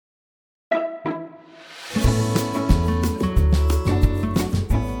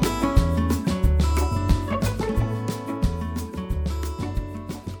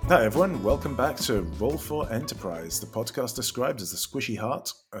Hi everyone, welcome back to Roll for Enterprise, the podcast described as the squishy heart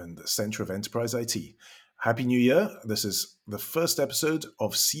and the center of enterprise IT. Happy New Year. This is the first episode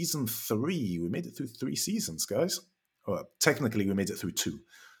of season 3. We made it through 3 seasons, guys. Well, technically we made it through 2.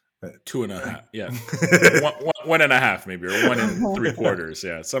 2.5, yeah. one and a half maybe, or 1 3/4,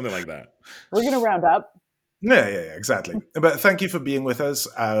 yeah, something like that. We're going to round up. Yeah, exactly. But thank you for being with us.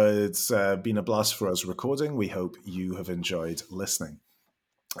 It's been a blast for us recording. We hope you have enjoyed listening.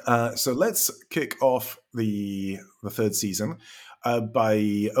 So let's kick off the third season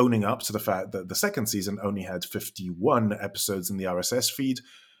by owning up to the fact that the second season only had 51 episodes in the RSS feed.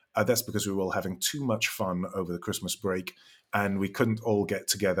 That's because we were all having too much fun over the Christmas break, and we couldn't all get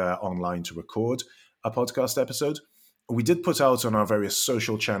together online to record a podcast episode. We did put out on our various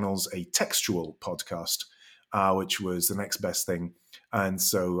social channels a textual podcast, which was the next best thing. And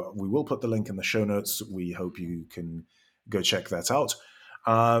so we will put the link in the show notes. We hope you can go check that out.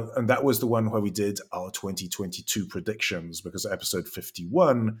 And that was the one where we did our 2022 predictions, because episode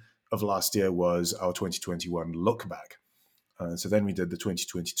 51 of last year was our 2021 look back. So then we did the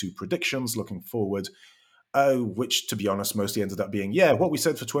 2022 predictions looking forward, which, to be honest, mostly ended up being, what we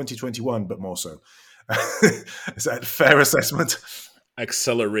said for 2021, but more so. Is that a fair assessment?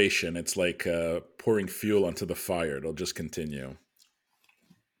 Acceleration. It's like pouring fuel onto the fire. It'll just continue.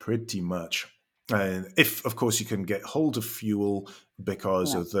 Pretty much. If, of course, you can get hold of fuel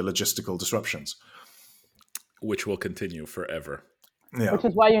because of the logistical disruptions. Which will continue forever. Yeah. Which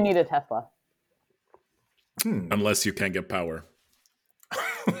is why you need a Tesla. Unless you can't get power.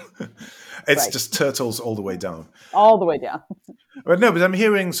 It's just turtles all the way down. All the way down. But I'm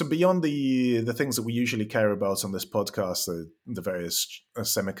hearing, so beyond the things that we usually care about on this podcast, the various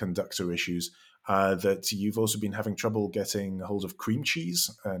semiconductor issues, that you've also been having trouble getting a hold of cream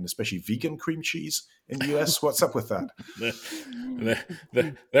cheese, and especially vegan cream cheese in the US. What's up with that?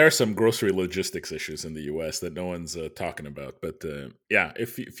 There are some grocery logistics issues in the US that no one's talking about. But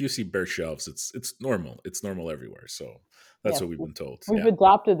if you see bare shelves, it's normal. It's normal everywhere. So that's what we've been told. We've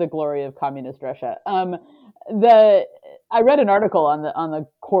adopted the glory of communist Russia. I read an article on the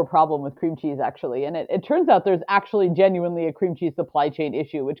core problem with cream cheese, actually, and it turns out there's actually genuinely a cream cheese supply chain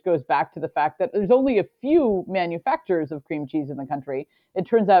issue, which goes back to the fact that there's only a few manufacturers of cream cheese in the country. It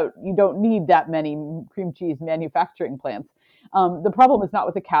turns out you don't need that many cream cheese manufacturing plants. The problem is not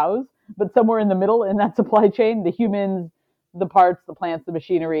with the cows, but somewhere in the middle in that supply chain, the humans, the parts, the plants, the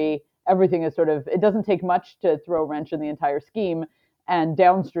machinery, everything is it doesn't take much to throw a wrench in the entire scheme. And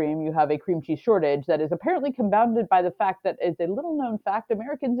downstream, you have a cream cheese shortage that is apparently compounded by the fact that, it's a little known fact,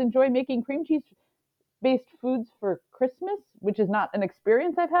 Americans enjoy making cream cheese-based foods for Christmas, which is not an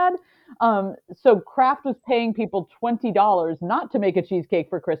experience I've had. So Kraft was paying people $20 not to make a cheesecake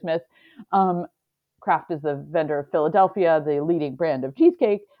for Christmas. Kraft is the vendor of Philadelphia, the leading brand of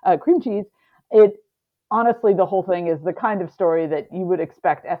cream cheese. Honestly, the whole thing is the kind of story that you would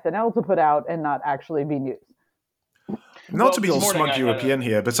expect SNL to put out and not actually be news. Not to be all smug European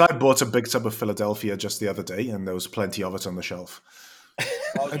here, but I bought a big tub of Philadelphia just the other day, and there was plenty of it on the shelf.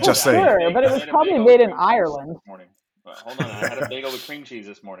 Just saying. Sure, but it was probably made in Ireland. Hold on, I had a bagel with cream cheese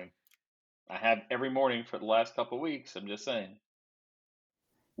this morning. I have every morning for the last couple of weeks. I'm just saying.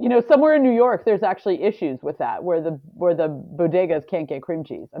 Somewhere in New York, there's actually issues with that, where the bodegas can't get cream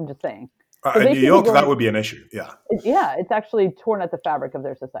cheese. I'm just saying. In New York, that would be an issue. Yeah. It's actually torn at the fabric of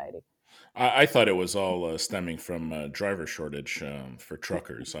their society. I thought it was all stemming from driver shortage for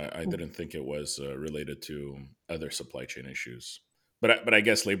truckers. I didn't think it was related to other supply chain issues. But I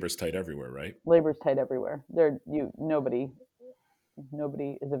guess labor's tight everywhere, right? Labor's tight everywhere. Nobody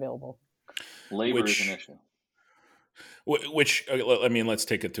is available. Labor is an issue. Which I mean, let's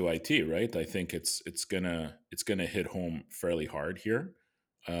take it to IT, right? I think it's gonna hit home fairly hard here.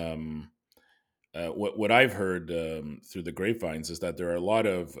 What I've heard through the grapevines is that there are a lot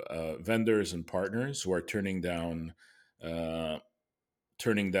of vendors and partners who are turning down,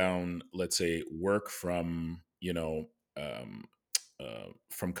 let's say, work from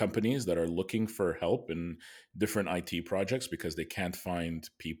from companies that are looking for help in different IT projects because they can't find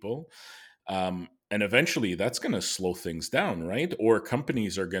people. And eventually that's going to slow things down, right? Or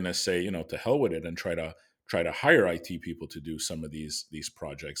companies are going to say, to hell with it and try to hire IT people to do some of these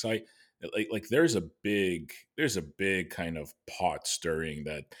projects. There's a big kind of pot stirring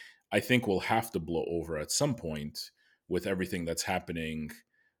that I think will have to blow over at some point with everything that's happening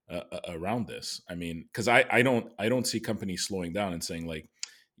around this. I mean, because I don't see companies slowing down and saying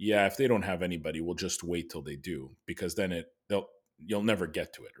if they don't have anybody, we'll just wait till they do, because then you'll never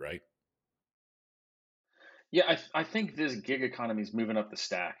get to it, right? Yeah, I think this gig economy is moving up the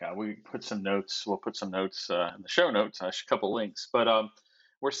stack. We'll put some notes in the show notes, a couple links. But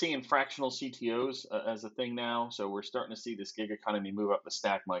we're seeing fractional CTOs as a thing now. So we're starting to see this gig economy move up the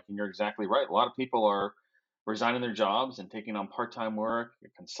stack, Mike. And you're exactly right. A lot of people are resigning their jobs and taking on part-time work,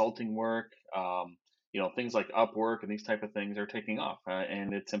 consulting work. Things like Upwork and these type of things are taking off,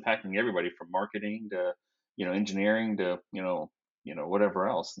 and it's impacting everybody from marketing to engineering to whatever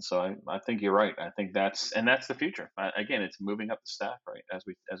else. And so I think you're right. I think that's the future. Again, it's moving up the stack right as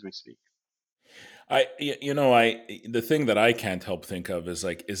we speak. The thing that I can't help think of is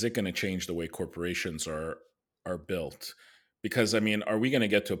like, is it going to change the way corporations are built? Because I mean, are we going to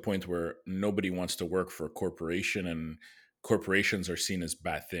get to a point where nobody wants to work for a corporation and corporations are seen as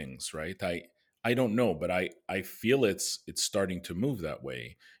bad things, right? I don't know, but I feel it's starting to move that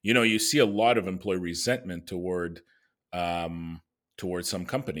way. You see a lot of employee resentment um towards some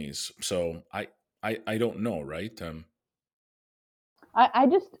companies. So I don't know, right? I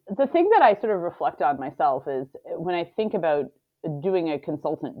just, the thing that I sort of reflect on myself is when I think about doing a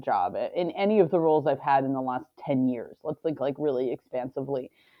consultant job in any of the roles I've had in the last 10 years, let's think like really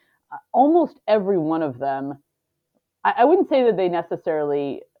expansively, almost every one of them, I wouldn't say that they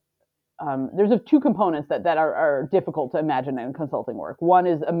necessarily, there's two components that are difficult to imagine in consulting work. One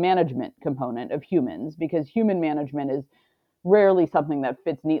is a management component of humans, because human management is rarely something that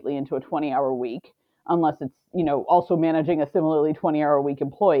fits neatly into a 20-hour week, unless it's also managing a similarly 20-hour week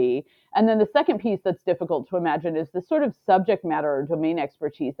employee. And then the second piece that's difficult to imagine is the sort of subject matter or domain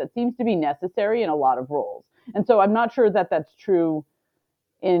expertise that seems to be necessary in a lot of roles. And so I'm not sure that that's true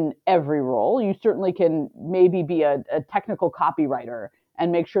in every role. You certainly can maybe be a technical copywriter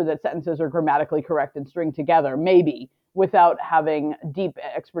and make sure that sentences are grammatically correct and string together, maybe, without having deep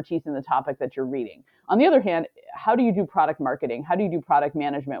expertise in the topic that you're reading. On the other hand, how do you do product marketing? How do you do product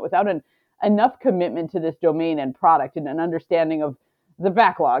management without enough commitment to this domain and product and an understanding of the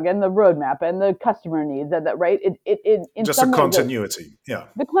backlog and the roadmap and the customer needs, and that, right? It in just some a ways, continuity. Yeah.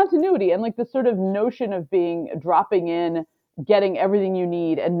 the continuity and like the sort of notion of dropping in, getting everything you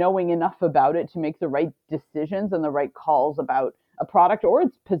need and knowing enough about it to make the right decisions and the right calls about a product or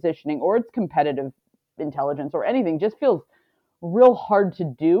its positioning or its competitive intelligence or anything just feels real hard to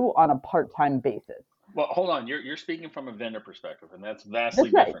do on a part-time basis. Well, hold on. You're speaking from a vendor perspective, and that's That's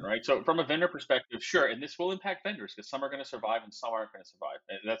vastly right. different, right? So, from a vendor perspective, sure, and this will impact vendors because some are going to survive and some aren't going to survive.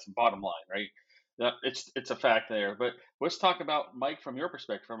 And that's the bottom line, right? That it's a fact there. But let's talk about, Mike, from your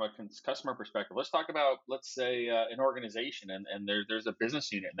perspective, from a customer perspective. Let's talk about, let's say, an organization, and there's a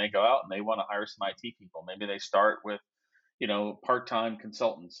business unit, and they go out and they want to hire some IT people. Maybe they start with part-time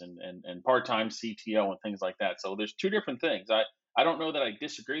consultants and part-time CTO and things like that. So there's two different things. I don't know that I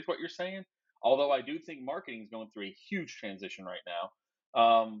disagree with what you're saying, although I do think marketing is going through a huge transition right now.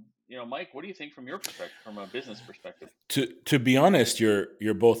 Mike, what do you think from your perspective, from a business perspective? To be honest,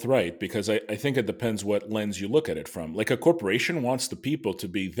 you're both right, because I think it depends what lens you look at it from. Like, a corporation wants the people to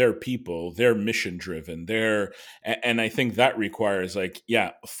be their people, they're mission driven, and I think that requires, like,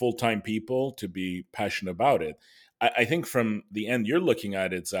 yeah, full-time people to be passionate about it. I think from the end you're looking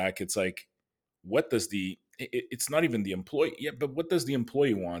at it, Zach, it's like, what does it's not even the employee, yeah, but what does the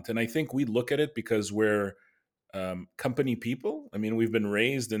employee want? And I think we look at it because we're company people. I mean, we've been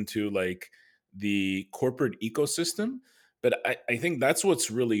raised into like the corporate ecosystem, but I think that's what's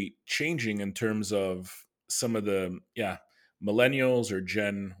really changing in terms of some of the, yeah, millennials, or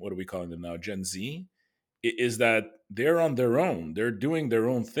what are we calling them now, Gen Z, is that they're on their own, they're doing their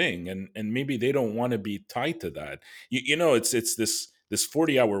own thing, and maybe they don't want to be tied to that. It's this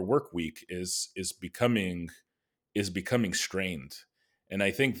 40-hour work week is becoming strained. And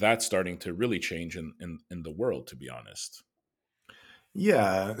I think that's starting to really change in the world, to be honest.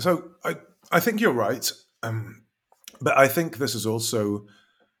 Yeah. So I think you're right. But I think this is also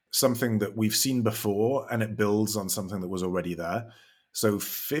something that we've seen before, and it builds on something that was already there. So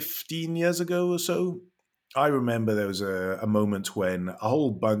 15 years ago or so, I remember there was a moment when a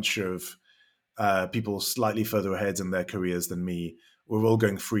whole bunch of people slightly further ahead in their careers than me were all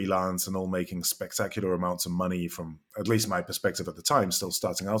going freelance and all making spectacular amounts of money from, at least my perspective at the time, still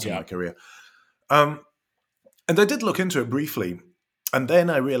starting out in Yeah. my career. And I did look into it briefly. And then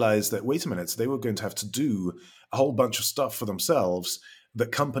I realized that, wait a minute, they were going to have to do a whole bunch of stuff for themselves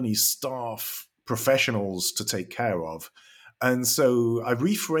that companies staff professionals to take care of. And so I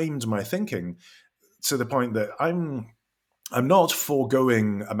reframed my thinking to the point that I'm not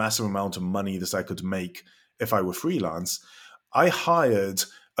foregoing a massive amount of money that I could make if I were freelance. I hired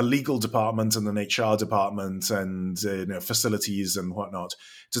a legal department and an HR department and facilities and whatnot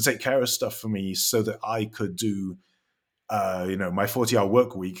to take care of stuff for me so that I could do, my 40-hour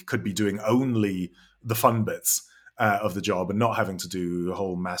work week could be doing only the fun bits of the job and not having to do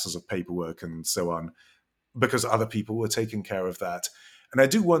whole masses of paperwork and so on, because other people were taking care of that. And I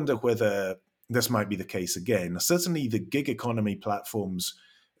do wonder whether this might be the case again. Certainly, the gig economy platforms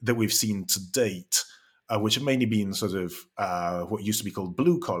that we've seen to date, which have mainly been sort of what used to be called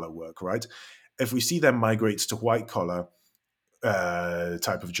blue collar work, right? If we see them migrate to white collar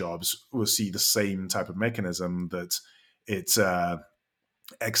type of jobs, we'll see the same type of mechanism that it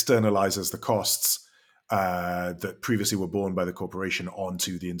externalizes the costs that previously were borne by the corporation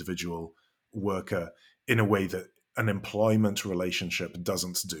onto the individual worker in a way that an employment relationship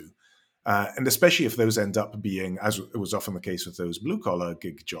doesn't do. And especially if those end up being, as it was often the case with those blue-collar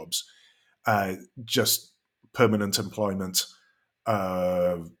gig jobs, just permanent employment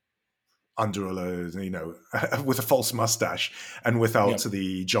under with a false mustache and without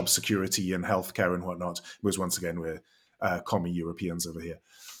the job security and healthcare and whatnot. Because once again, we're commie Europeans over here.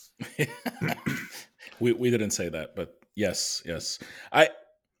 We didn't say that, but yes.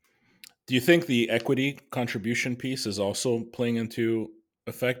 Do you think the equity contribution piece is also playing into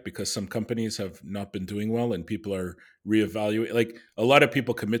effect because some companies have not been doing well and people are reevaluating? Like a lot of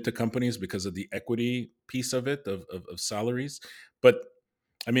people commit to companies because of the equity piece of it, of salaries. But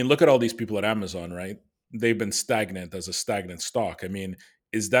I mean, look at all these people at Amazon, right? They've been stagnant as a stagnant stock. I mean,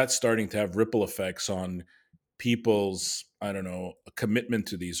 is that starting to have ripple effects on people's, I don't know, commitment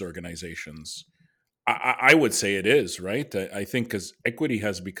to these organizations? I would say it is, right? I think because equity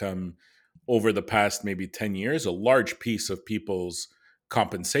has become, over the past maybe 10 years, a large piece of people's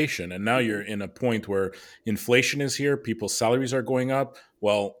compensation. And now you're in a point where inflation is here, people's salaries are going up.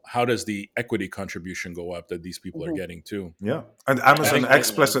 Well, how does the equity contribution go up that these people are getting too? Yeah. And Amazon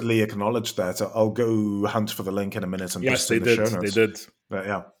explicitly acknowledged that. I'll go hunt for the link in a minute and yes, post in the show notes. They did. But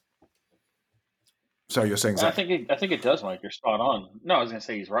yeah. So you're saying, Zach? I think it does, Mike. You're spot on. No, I was going to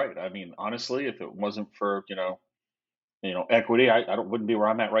say he's right. I mean, honestly, if it wasn't for equity, I wouldn't be where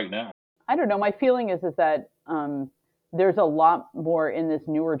I'm at right now. I don't know. My feeling is that there's a lot more in this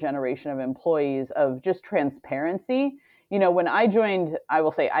newer generation of employees of just transparency. When I joined, I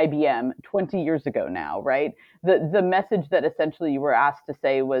will say IBM 20 years ago now, right? The message that essentially you were asked to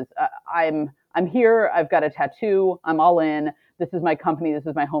say was, I'm here, I've got a tattoo, I'm all in, this is my company, this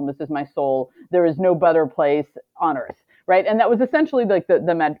is my home, this is my soul, there is no better place on earth, right? And that was essentially like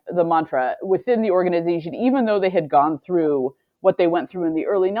the mantra within the organization, even though they had gone through what they went through in the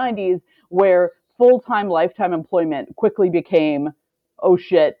early 90s, where full-time, lifetime employment quickly became, oh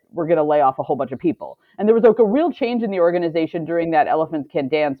shit, we're going to lay off a whole bunch of people. And there was like a real change in the organization during that elephants can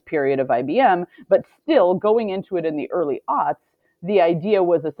dance period of IBM, but still going into it in the early aughts, the idea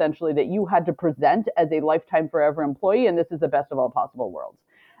was essentially that you had to present as a lifetime forever employee, and this is the best of all possible worlds.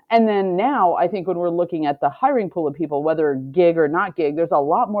 And then now, I think when we're looking at the hiring pool of people, whether gig or not gig, there's a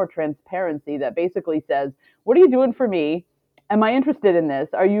lot more transparency that basically says, what are you doing for me? Am I interested in this?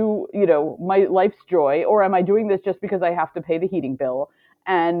 Are you, my life's joy? Or am I doing this just because I have to pay the heating bill?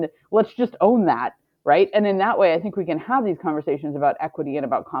 And let's just own that, right? And in that way, I think we can have these conversations about equity and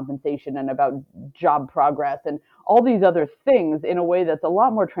about compensation and about job progress and all these other things in a way that's a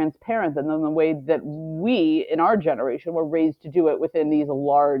lot more transparent than the way that we, in our generation, were raised to do it within these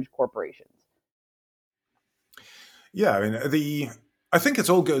large corporations. Yeah, I mean, I think it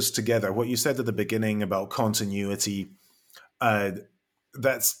all goes together. What you said at the beginning about continuity,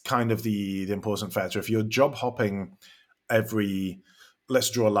 that's kind of the important factor. If you're job hopping let's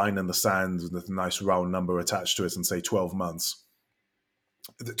draw a line in the sand with a nice round number attached to it and say 12 months.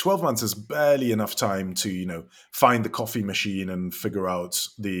 12 months is barely enough time to, find the coffee machine and figure out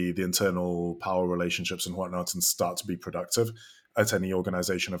the internal power relationships and whatnot and start to be productive at any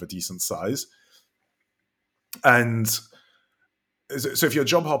organization of a decent size. And so if you're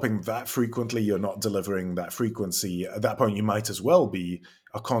job hopping that frequently, you're not delivering that frequency, at that point you might as well be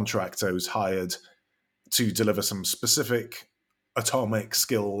a contractor who's hired to deliver some specific atomic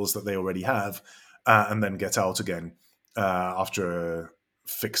skills that they already have and then get out again after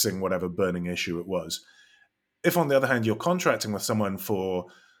fixing whatever burning issue it was. If, on the other hand, you're contracting with someone for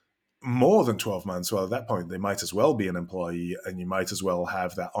more than 12 months, well, at that point, they might as well be an employee and you might as well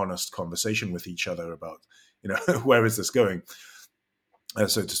have that honest conversation with each other about, where is this going?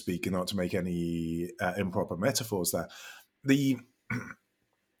 So to speak, and not to make any improper metaphors there. The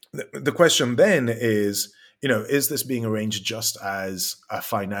question then is, is this being arranged just as a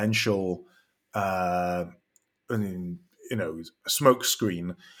financial, smoke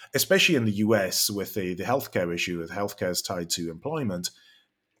screen, especially in the US with the healthcare issue, that healthcare is tied to employment?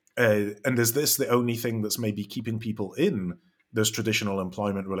 And is this the only thing that's maybe keeping people in those traditional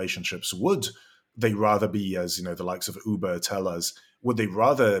employment relationships? Would they rather be, as the likes of Uber tell us, would they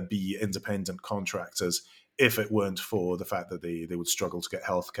rather be independent contractors if it weren't for the fact that they would struggle to get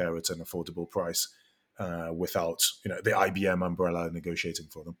healthcare at an affordable price without the IBM umbrella negotiating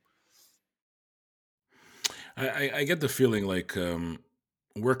for them. I get the feeling like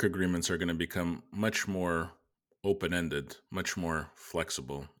work agreements are going to become much more open-ended, much more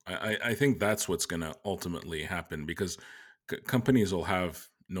flexible. I think that's what's going to ultimately happen, because companies will have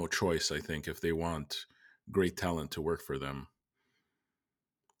no choice, I think, if they want great talent to work for them.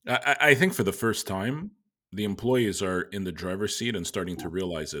 I think for the first time, the employees are in the driver's seat and starting to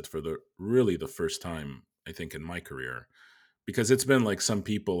realize it for the first time, I think, in my career, because it's been like some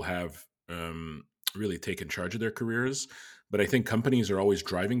people have really taken charge of their careers, but I think companies are always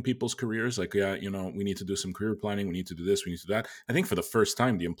driving people's careers. Like, yeah, we need to do some career planning. We need to do this. We need to do that. I think for the first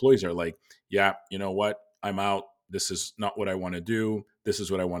time, the employees are like, yeah, you know what? I'm out. This is not what I want to do. This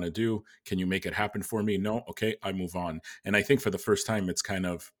is what I want to do. Can you make it happen for me? No. Okay. I move on. And I think for the first time, it's kind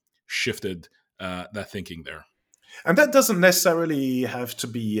of shifted that thinking there. And that doesn't necessarily have to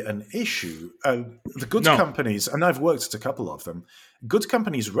be an issue. The good No. companies, and I've worked at a couple of them, good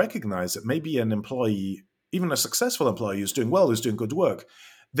companies recognize that maybe an employee, even a successful employee who's doing well, who's doing good work,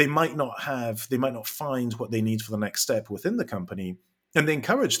 they might not find what they need for the next step within the company. And they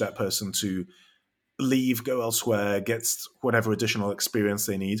encourage that person to leave, go elsewhere, get whatever additional experience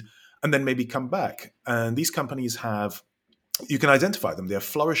they need, and then maybe come back. And these companies you can identify them. They have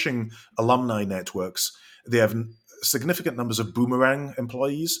flourishing alumni networks. They have significant numbers of boomerang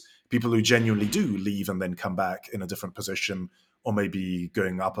employees, people who genuinely do leave and then come back in a different position, or maybe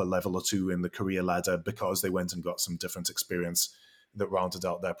going up a level or two in the career ladder because they went and got some different experience that rounded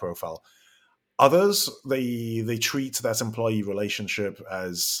out their profile. Others, they treat that employee relationship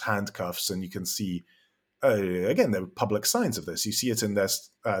as handcuffs, and you can see, again, there are public signs of this. You see it in their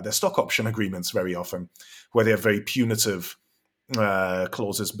stock option agreements very often, where they have very punitive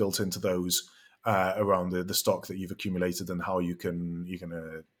clauses built into those around the stock that you've accumulated and how you can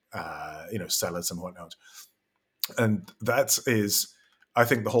sell it and whatnot. And that is, I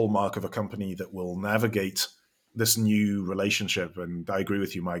think, the hallmark of a company that will navigate this new relationship. And I agree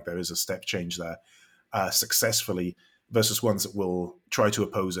with you, Mike. There is a step change there successfully, versus ones that will try to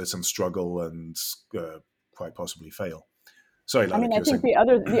oppose it and struggle and quite possibly fail. Sorry, Lalek, I think the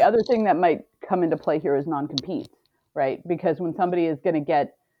other thing that might come into play here is non-competes, right? Because when somebody is going to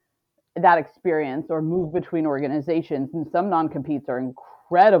get that experience or move between organizations, and some non-competes are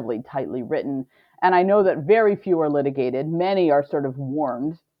incredibly tightly written, and I know that very few are litigated. Many are sort of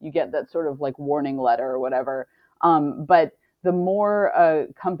warned. You get that sort of like warning letter or whatever. But the more a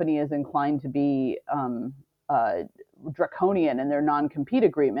company is inclined to be draconian in their non-compete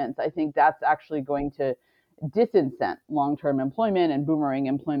agreements, I think that's actually going to disincent long-term employment and boomerang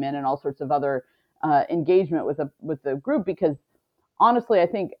employment and all sorts of other engagement with the group, because honestly, I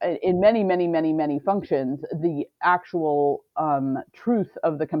think in many, many, many, many functions, the actual truth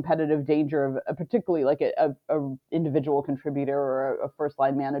of the competitive danger of particularly like a individual contributor or a first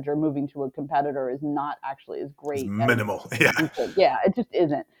line manager moving to a competitor is not actually as great. It's minimal. Yeah. Yeah, it just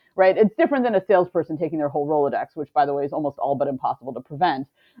isn't. Right. It's different than a salesperson taking their whole Rolodex, which, by the way, is almost all but impossible to prevent.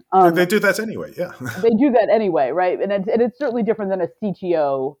 They do that anyway. Yeah. They do that anyway, right? And it's certainly different than a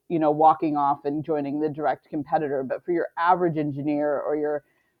CTO, walking off and joining the direct competitor. But for your average engineer or your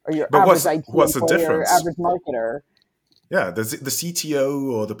average IT what's the difference? Or average marketer. Yeah, the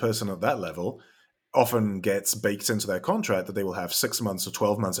CTO or the person at that level often gets baked into their contract that they will have 6 months or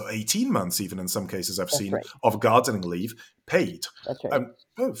 12 months or 18 months, even in some cases I've seen, right, of gardening leave paid. That's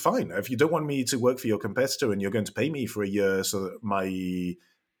right. Fine. If you don't want me to work for your competitor and you're going to pay me for a year so that my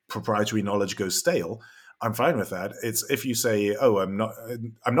proprietary knowledge goes stale, I'm fine with that. It's if you say, "Oh, I'm not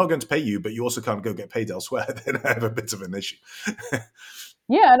going to pay you, but you also can't go get paid elsewhere," then I have a bit of an issue.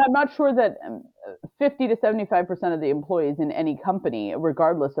 Yeah, and I'm not sure that 50 to 75% of the employees in any company,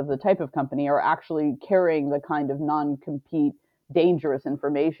 regardless of the type of company, are actually carrying the kind of non-compete dangerous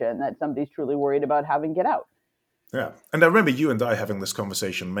information that somebody's truly worried about having get out. Yeah, and I remember you and I having this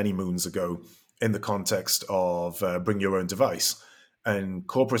conversation many moons ago in the context of bring your own device. And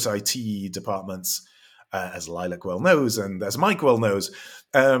corporate IT departments, as Lilac well knows, and as Mike well knows,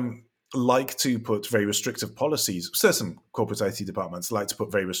 like to put very restrictive policies. Certain corporate IT departments like to put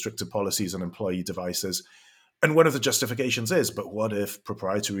very restrictive policies on employee devices. And one of the justifications is, but what if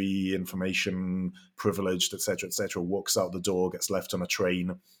proprietary information, privileged, et cetera, walks out the door, gets left on a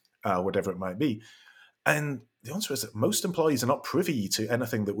train, whatever it might be? And the answer is that most employees are not privy to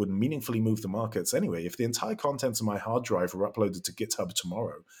anything that would meaningfully move the markets anyway. If the entire contents of my hard drive were uploaded to GitHub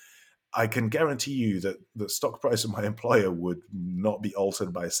tomorrow, I can guarantee you that the stock price of my employer would not be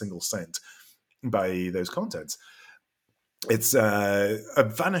altered by a single cent by those contents. It's a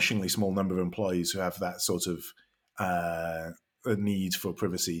vanishingly small number of employees who have that sort of a need for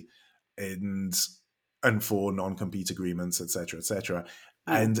privacy. And and for non-compete agreements, etc., etc.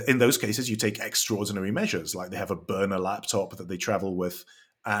 And in those cases, you take extraordinary measures, like they have a burner laptop that they travel with,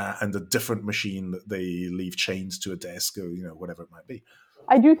 and a different machine that they leave chained to a desk, or whatever it might be.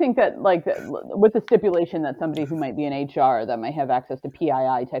 I do think that, like, with the stipulation that somebody who might be in HR that might have access to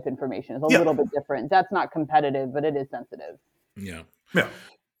PII type information is a little bit different. That's not competitive, but it is sensitive. Yeah. Yeah.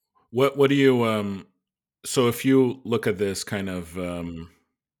 What do you so if you look at this kind of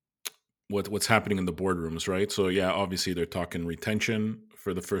what's happening in the boardrooms, right? So yeah, obviously they're talking retention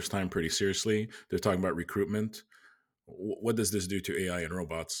for the first time pretty seriously. They're talking about recruitment. What does this do to AI and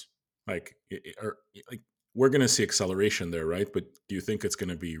robots? Like we're going to see acceleration there, right? But do you think it's going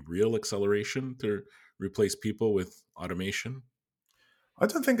to be real acceleration to replace people with automation? I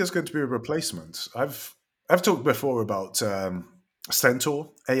don't think there's going to be a replacement. I've talked before about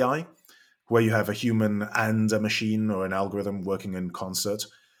Centaur AI, where you have a human and a machine or an algorithm working in concert.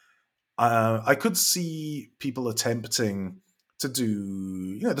 I could see people attempting to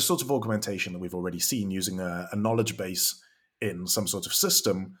do the sort of augmentation that we've already seen using a knowledge base in some sort of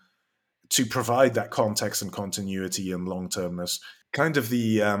system to provide that context and continuity and long-termness. Kind of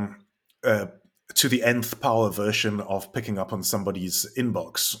the to the nth power version of picking up on somebody's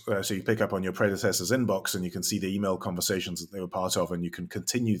inbox. So you pick up on your predecessor's inbox and you can see the email conversations that they were part of, and you can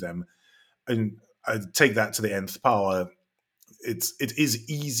continue them. And I take that to the nth power. It is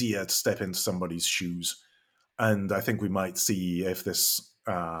easier to step into somebody's shoes, and I think we might see, if this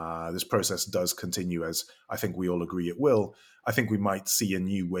process does continue, as I think we all agree it will, I think we might see a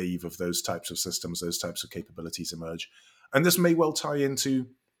new wave of those types of systems, those types of capabilities emerge. And this may well tie into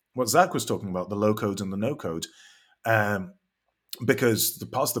what Zach was talking about, the low code and the no code, because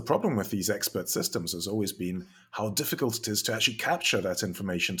part of the problem with these expert systems has always been how difficult it is to actually capture that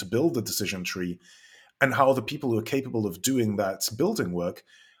information, to build the decision tree, and how the people who are capable of doing that building work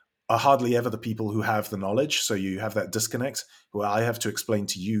are hardly ever the people who have the knowledge. So you have that disconnect where I have to explain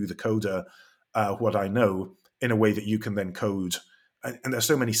to you, the coder, what I know in a way that you can then code. And there's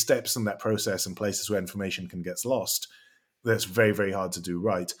so many steps in that process and places where information can get lost. That's very, very hard to do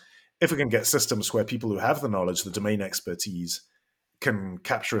right. If we can get systems where people who have the knowledge, the domain expertise, can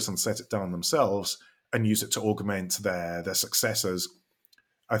capture it and set it down themselves and use it to augment their successors,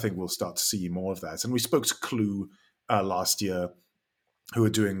 I think we'll start to see more of that. And we spoke to Clue last year, who are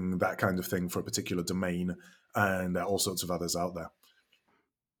doing that kind of thing for a particular domain, and all sorts of others out there.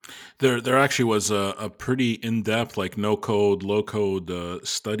 There actually was a pretty in-depth, like no-code, low-code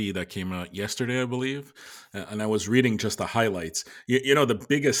study that came out yesterday, I believe, and I was reading just the highlights. The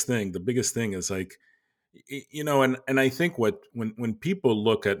biggest thing is like, and I think when people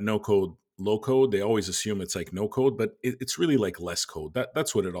look at no-code, low-code, they always assume it's like no-code, but it's really like less code.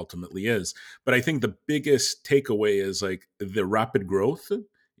 That's what it ultimately is. But I think the biggest takeaway is like the rapid growth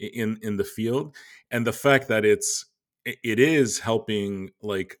in the field, and the fact that it is helping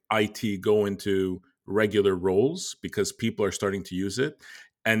like IT go into regular roles because people are starting to use it.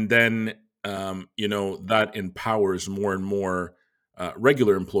 And then, that empowers more and more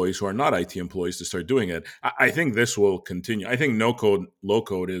regular employees who are not IT employees to start doing it. I think this will continue. I think no code, low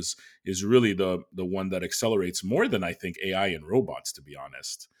code is really the one that accelerates more than I think AI and robots, to be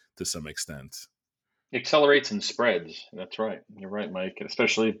honest, to some extent. Accelerates and spreads. That's right. You're right, Mike.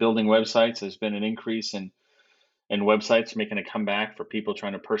 Especially building websites, there's been an increase in websites making a comeback for people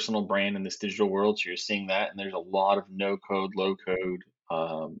trying to personal brand in this digital world. So you're seeing that, and there's a lot of no code, low code,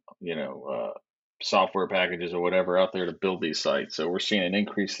 software packages or whatever out there to build these sites. So we're seeing an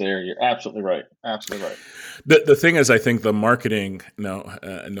increase there. You're absolutely right. Absolutely right. The thing is, I think the marketing, no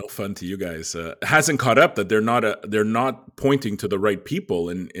fun to you guys, hasn't caught up. That they're not pointing to the right people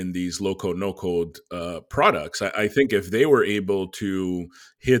in these low code, no code products. I think if they were able to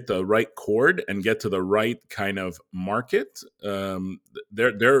hit the right chord and get to the right kind of market,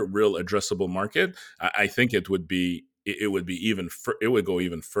 their real addressable market, I think it would go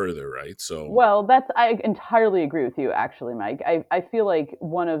even further, right? So, well, I entirely agree with you, actually, Mike. I feel like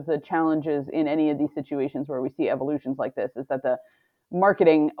one of the challenges in any of these situations where we see evolutions like this is that the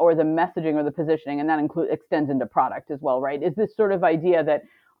marketing or the messaging or the positioning, and that extends into product as well, right? Is this sort of idea that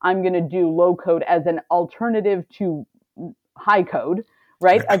I'm going to do low code as an alternative to high code,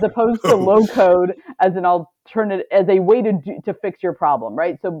 right? As opposed to low code as an alternative, as a way to fix your problem,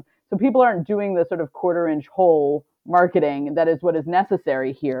 right? So people aren't doing the sort of quarter-inch hole marketing that is what is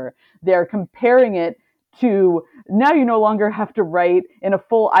necessary here. They're comparing it to, now you no longer have to write in a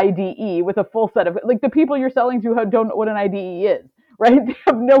full IDE with a full set of, like, the people you're selling to don't know what an IDE is, right? They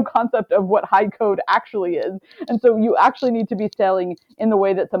have no concept of what high code actually is. And so you actually need to be selling in the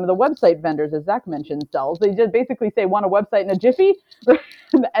way that some of the website vendors, as Zach mentioned, sells. They just basically say, want a website in a jiffy, right?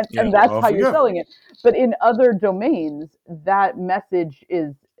 Yeah. And that's Off how we you're go. selling it. But in other domains, that message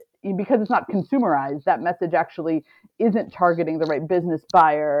is, because it's not consumerized, that message actually isn't targeting the right business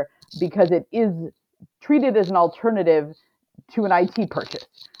buyer, because it is treated as an alternative to an IT purchase,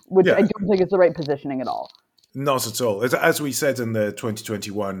 which I Yeah, don't think is the right positioning at all. not at all. As we said in the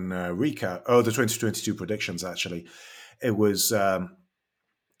 2021 recap, the 2022 predictions, actually, it was, when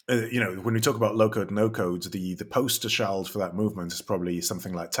we talk about low code, no code, the poster child for that movement is probably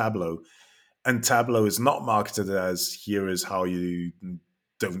something like Tableau. And Tableau is not marketed as, here is how you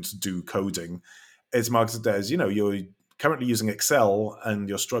don't do coding. It's marketed as, you're currently using Excel and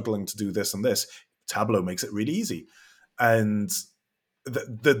you're struggling to do this and this. Tableau makes it really easy. And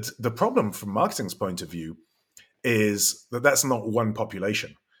the problem from marketing's point of view is that that's not one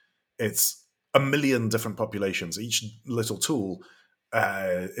population. It's a million different populations. Each little tool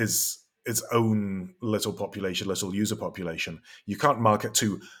is its own little population, little user population. You can't market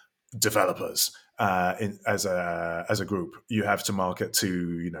to developers as a group. You have to market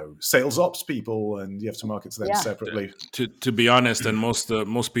to sales ops people, and you have to market to them Yeah. separately. To be honest, and most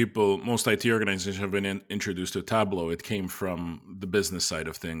IT organizations have been introduced to Tableau. It came from the business side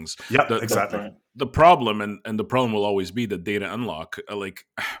of things. Yeah, The exactly. the problem, and the problem will always be the data unlock.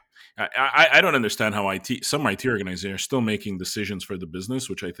 I don't understand how some IT organizations are still making decisions for the business,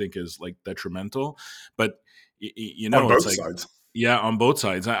 which I think is like detrimental. But On it's both like, sides. yeah, on both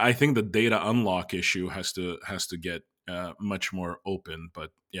sides. I think the data unlock issue has to get much more open.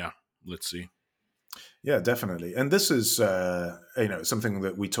 But yeah, let's see. Yeah, definitely. And this is something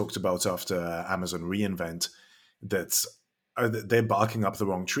that we talked about after Amazon reInvent. That they're barking up the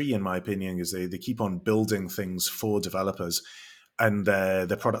wrong tree, in my opinion, is they keep on building things for developers, and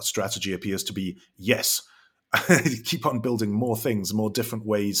their product strategy appears to be, yes, keep on building more things, more different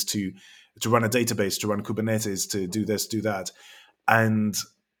ways to run a database, to run Kubernetes, to do this, do that. And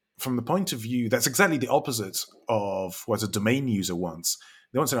from the point of view, that's exactly the opposite of what a domain user wants.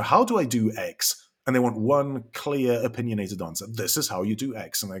 They want to know, how do I do X? And they want one clear, opinionated answer. This is how you do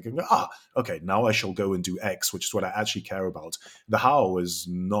X. And they can go, okay, now I shall go and do X, which is what I actually care about. The how is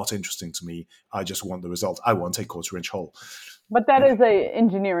not interesting to me. I just want the result. I want a quarter-inch hole. But that is a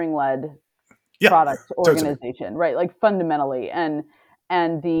engineering-led product organization, totally. Right? Like fundamentally, and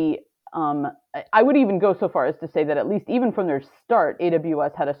the I would even go so far as to say that at least even from their start,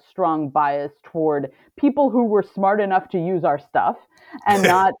 AWS had a strong bias toward people who were smart enough to use our stuff, and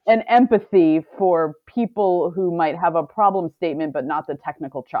not an empathy for people who might have a problem statement but not the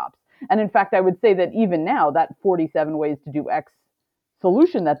technical chops. And in fact, I would say that even now, that 47 ways to do X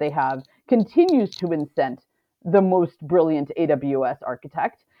solution that they have continues to incent the most brilliant AWS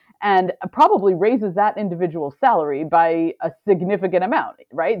architect, and probably raises that individual's salary by a significant amount,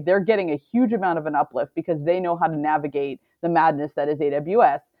 right? They're getting a huge amount of an uplift because they know how to navigate the madness that is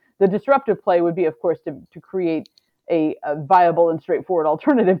AWS. The disruptive play would be, of course, to create a viable and straightforward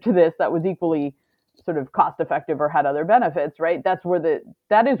alternative to this that was equally sort of cost effective or had other benefits, right?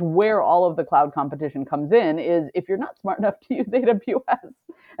 That is where all of the cloud competition comes in, is if you're not smart enough to use AWS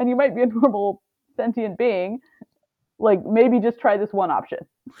and you might be a normal sentient being, like maybe just try this one option.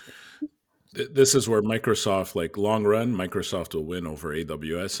 This is where Microsoft, like long run, Microsoft will win over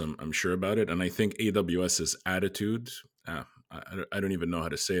AWS. I'm sure about it. And I think AWS's attitude, I don't even know how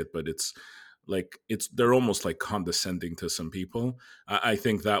to say it, but they're almost like condescending to some people. I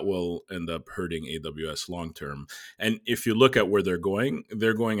think that will end up hurting AWS long term. And if you look at where they're going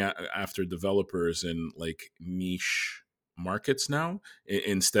after developers in like niche markets now,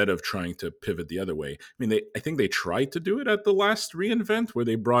 instead of trying to pivot the other way. I mean, I think they tried to do it at the last reInvent where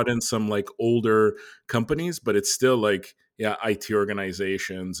they brought in some like older companies, but it's still like, yeah, IT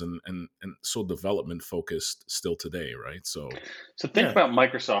organizations and so development focused still today, right? So think about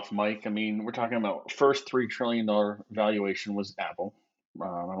Microsoft, Mike. I mean, we're talking about first $3 trillion valuation was Apple.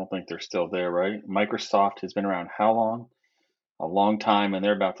 I don't think they're still there, right? Microsoft has been around how long? A long time, and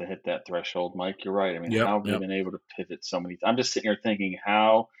they're about to hit that threshold. Mike, you're right. I mean, how have they been able to pivot so many? I'm just sitting here thinking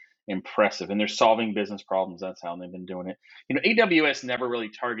how impressive, and they're solving business problems. That's how they've been doing it. AWS never really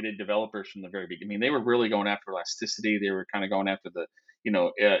targeted developers from the very beginning. I mean, they were really going after elasticity. They were kind of going after the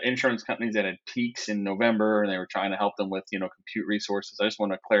insurance companies that had peaks in November, and they were trying to help them with compute resources. I just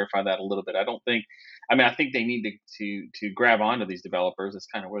want to clarify that a little bit. I think they need to grab onto these developers. It's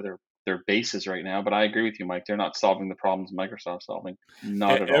kind of where their bases right now, but I agree with you, Mike. They're not solving the problems Microsoft's solving.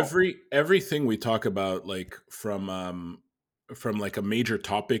 Not at all. Everything we talk about, like from like a major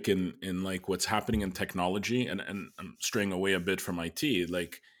topic in like what's happening in technology, and I'm straying away a bit from IT,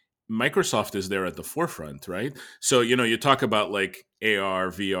 like Microsoft is there at the forefront, right? So, you talk about like AR,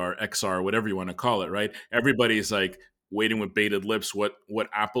 VR, XR, whatever you want to call it, right? Everybody's like waiting with bated lips what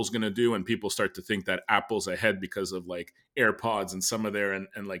Apple's going to do, and people start to think that Apple's ahead because of like AirPods and some of their and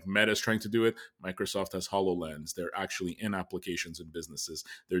like Meta's trying to do it. Microsoft has HoloLens. They're actually in applications and businesses.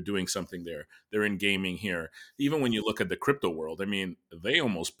 They're doing something there. They're in gaming here. Even when you look at the crypto world, I mean, they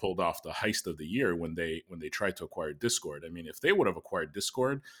almost pulled off the heist of the year when they tried to acquire Discord. I mean, if they would have acquired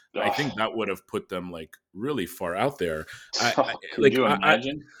Discord, I think that would have put them like really far out there. Could you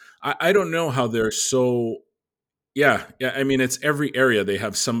imagine? I don't know how they're so. Yeah. I mean, it's every area they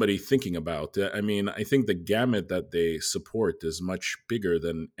have somebody thinking about. I mean, I think the gamut that they support is much bigger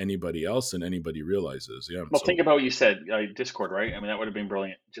than anybody else and anybody realizes. Yeah. Well, think about what you said, Discord, right? I mean, that would have been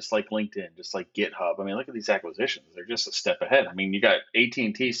brilliant. Just like LinkedIn, just like GitHub. I mean, look at these acquisitions. They're just a step ahead. I mean, you got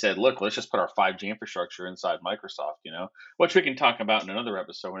AT&T said, look, let's just put our 5G infrastructure inside Microsoft, which we can talk about in another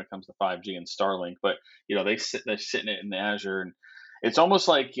episode when it comes to 5G and Starlink. But, they're sitting it in the Azure, and it's almost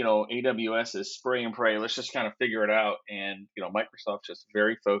like, AWS is spray and pray. Let's just kind of figure it out. And, Microsoft's just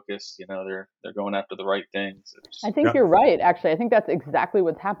very focused. They're going after the right things. I think you're right. Actually, I think that's exactly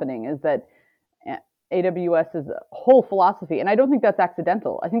what's happening, is that AWS's whole philosophy, and I don't think that's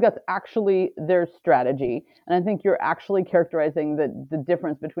accidental. I think that's actually their strategy. And I think you're actually characterizing the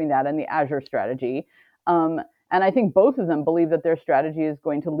difference between that and the Azure strategy. And I think both of them believe that their strategy is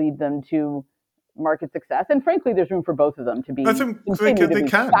going to lead them to market success, and frankly, there's room for both of them to be. I think they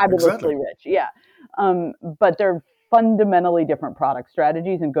can fabulously rich. Yeah, but they're fundamentally different product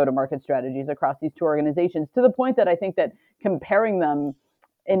strategies and go-to-market strategies across these two organizations. To the point that I think that comparing them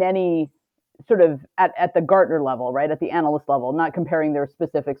in any sort of at the Gartner level, right, at the analyst level, not comparing their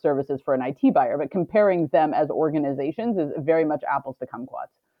specific services for an IT buyer, but comparing them as organizations is very much apples to kumquats.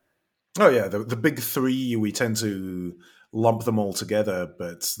 Oh yeah, the big three, we tend to lump them all together,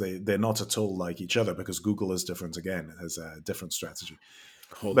 but they're not at all like each other, because Google is different again. It has a different strategy.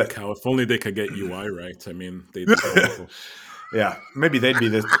 Holy cow, if only they could get UI right. I mean, they'd be yeah, maybe they'd be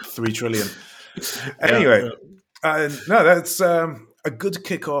the 3 trillion. Anyway, no, that's a good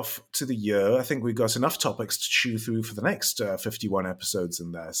kickoff to the year. I think we've got enough topics to chew through for the next 51 episodes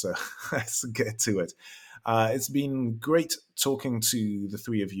in there, so let's get to it. It's been great talking to the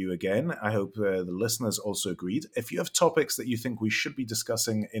three of you again. I hope the listeners also agreed. If you have topics that you think we should be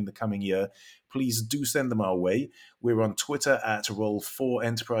discussing in the coming year, please do send them our way. We're on Twitter at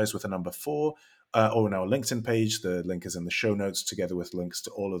Roll4Enterprise with a number 4, or on our LinkedIn page. The link is in the show notes, together with links to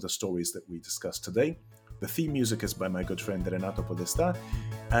all of the stories that we discussed today. The theme music is by my good friend Renato Podesta.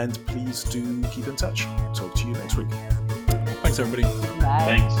 And please do keep in touch. Talk to you next week. Thanks, everybody.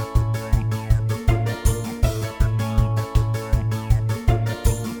 Bye. Thanks.